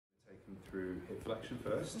hip flexion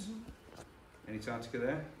first. Any sciatica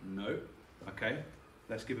there? No. Okay.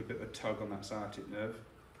 Let's give a bit of a tug on that sciatic nerve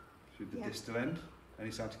through the distal end.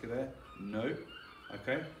 Any sciatica there? No.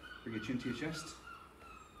 Okay. Bring your chin to your chest.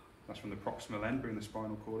 That's from the proximal end. Bring the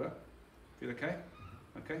spinal cord up. Feel okay?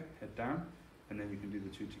 Okay. Head down. And then you can do the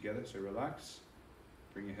two together. So relax.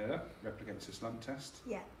 Bring your head up. Replicates the slump test.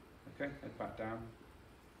 Yeah. Okay. Head back down.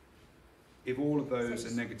 If all of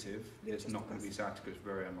those are negative, it's not going to be sciatica. It's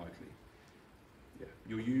very unlikely. Yeah.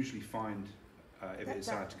 You'll usually find if it's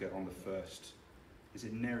sciatica on the first. Is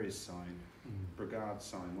it Nery's sign? Bragard's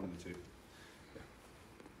sign? One of the two.